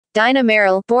Dina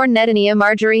Merrill, born Nedenia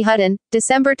Marjorie Hutton,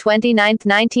 December 29,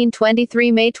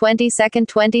 1923 – May 22,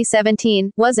 2017,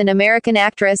 was an American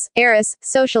actress, heiress,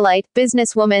 socialite,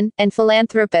 businesswoman, and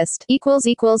philanthropist.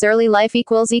 Early life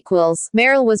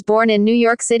Merrill was born in New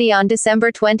York City on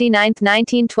December 29,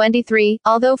 1923,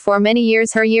 although for many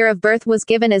years her year of birth was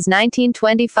given as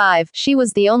 1925. She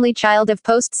was the only child of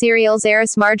Post serials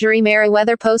heiress Marjorie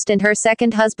Merriweather Post and her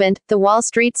second husband, the Wall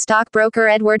Street stockbroker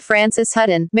Edward Francis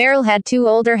Hutton. Merrill had two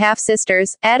older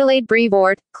half-sisters, Adelaide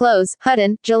Brevoort, close,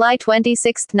 Hutton, July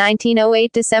 26,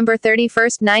 1908 – December 31,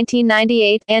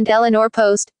 1998, and Eleanor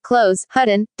Post, close,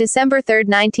 Hutton, December 3,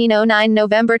 1909 –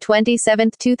 November 27,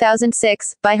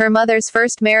 2006, by her mother's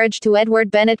first marriage to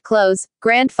Edward Bennett Close,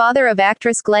 grandfather of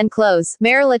actress Glenn Close.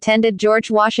 Merrill attended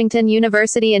George Washington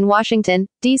University in Washington,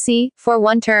 D.C., for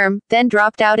one term, then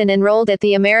dropped out and enrolled at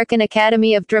the American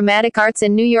Academy of Dramatic Arts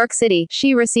in New York City.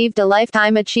 She received a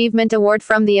Lifetime Achievement Award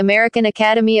from the American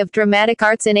Academy of Dramatic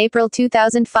Arts in April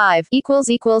 2005.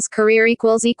 Career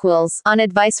On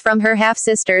advice from her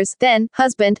half-sisters, then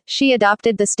husband, she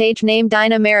adopted the stage name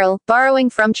Dina Merrill, borrowing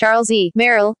from Charles E.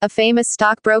 Merrill, a famous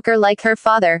stockbroker like her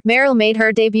father. Merrill made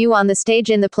her debut on the stage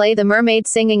in the play The Mermaid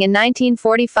Singing in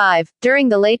 1945. During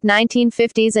the late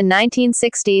 1950s and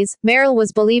 1960s, Merrill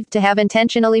was believed to have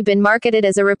intentionally been marketed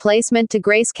as a replacement to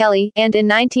Grace Kelly, and in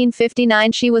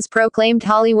 1959 she was proclaimed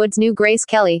Hollywood's new Grace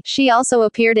Kelly. She also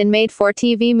appeared in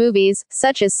made-for-TV movies,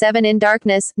 such as Seven in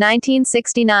Darkness,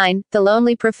 1969, The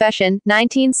Lonely Profession,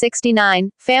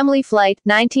 1969, Family Flight,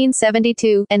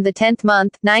 1972, and The 10th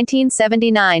Month,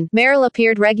 1979. Merrill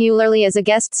appeared regularly as a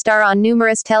guest star on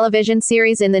numerous television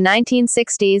series in the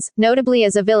 1960s, notably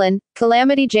as a villain,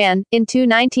 Calamity Jan, in two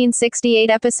 1968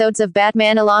 episodes of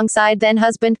Batman alongside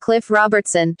then-husband Cliff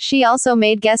Robertson. She also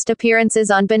made guest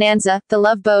appearances on Bonanza, The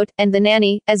Love Boat, and The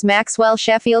Nanny, as Maxwell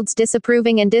Sheffield's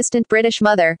disapproving and distant British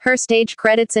mother. Her stage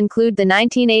credits include the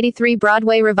 1983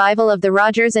 Broadway revival of the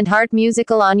Rodgers and Hart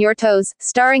musical On Your Toes,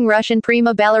 starring Russian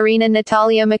prima ballerina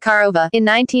Natalia Makarova. In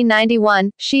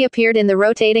 1991, she appeared in the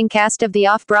rotating cast of the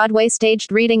off-Broadway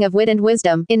staged reading of Wit and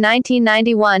Wisdom. In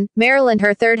 1991, Merrill and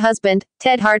her third husband,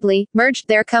 Ted Hartley, merged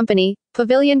their company,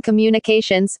 Pavilion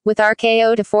Communications, with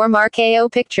RKO to form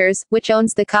RKO Pictures, which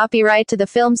owns the copyright to the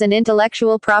films and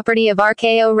intellectual property of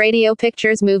RKO Radio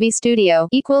Pictures Movie Studio.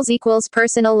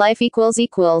 Personal life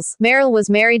Merrill was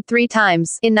married 3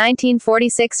 times. In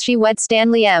 1946 she wed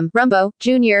Stanley M. Rumbo,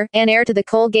 Jr., an heir to the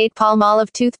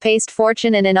Colgate-Palmolive toothpaste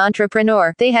fortune and an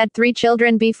entrepreneur. They had 3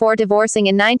 children before divorcing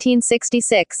in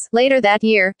 1966. Later that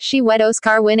year, she wed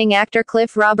Oscar-winning actor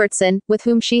Cliff Robertson, with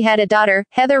whom she had a daughter,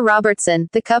 Heather Robertson.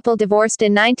 The couple divorced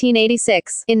in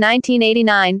 1986. In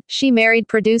 1989, she married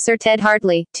producer Ted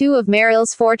Hartley. 2 of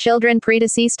Merrill's 4 children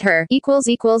predeceased her.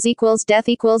 Death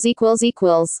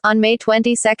On May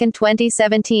 22,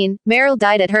 2017, Merrill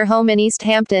died at her home in East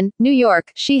Hampton, New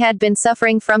York. She had been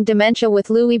suffering from dementia with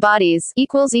Lewy bodies.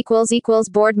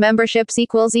 Board memberships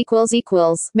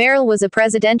Merrill was a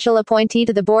presidential appointee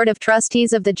to the Board of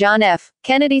Trustees of the John F.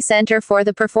 Kennedy Center for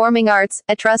the Performing Arts,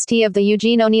 a trustee of the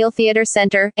Eugene O'Neill Theater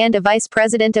Center, and a vice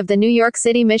president of the New York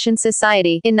City Mission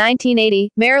Society. In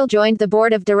 1980, Merrill joined the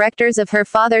board of directors of her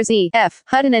father's E.F.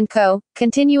 Hutton & Co.,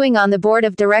 continuing on the board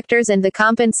of directors and the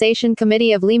compensation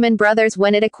committee of Lehman Brothers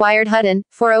when it acquired Hutton,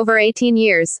 for over 18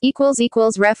 years.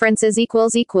 References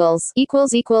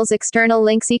External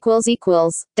links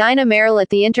Dina Merrill at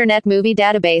the Internet Movie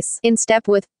Database. In step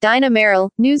with Dina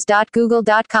Merrill,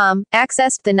 news.google.com,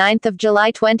 accessed the 9th of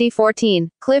July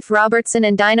 2014. Cliff Robertson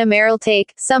and Dina Merrill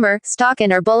take summer stock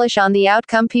and are bullish on the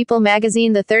outcome. People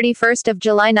magazine, the 31st of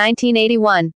July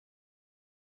 1981.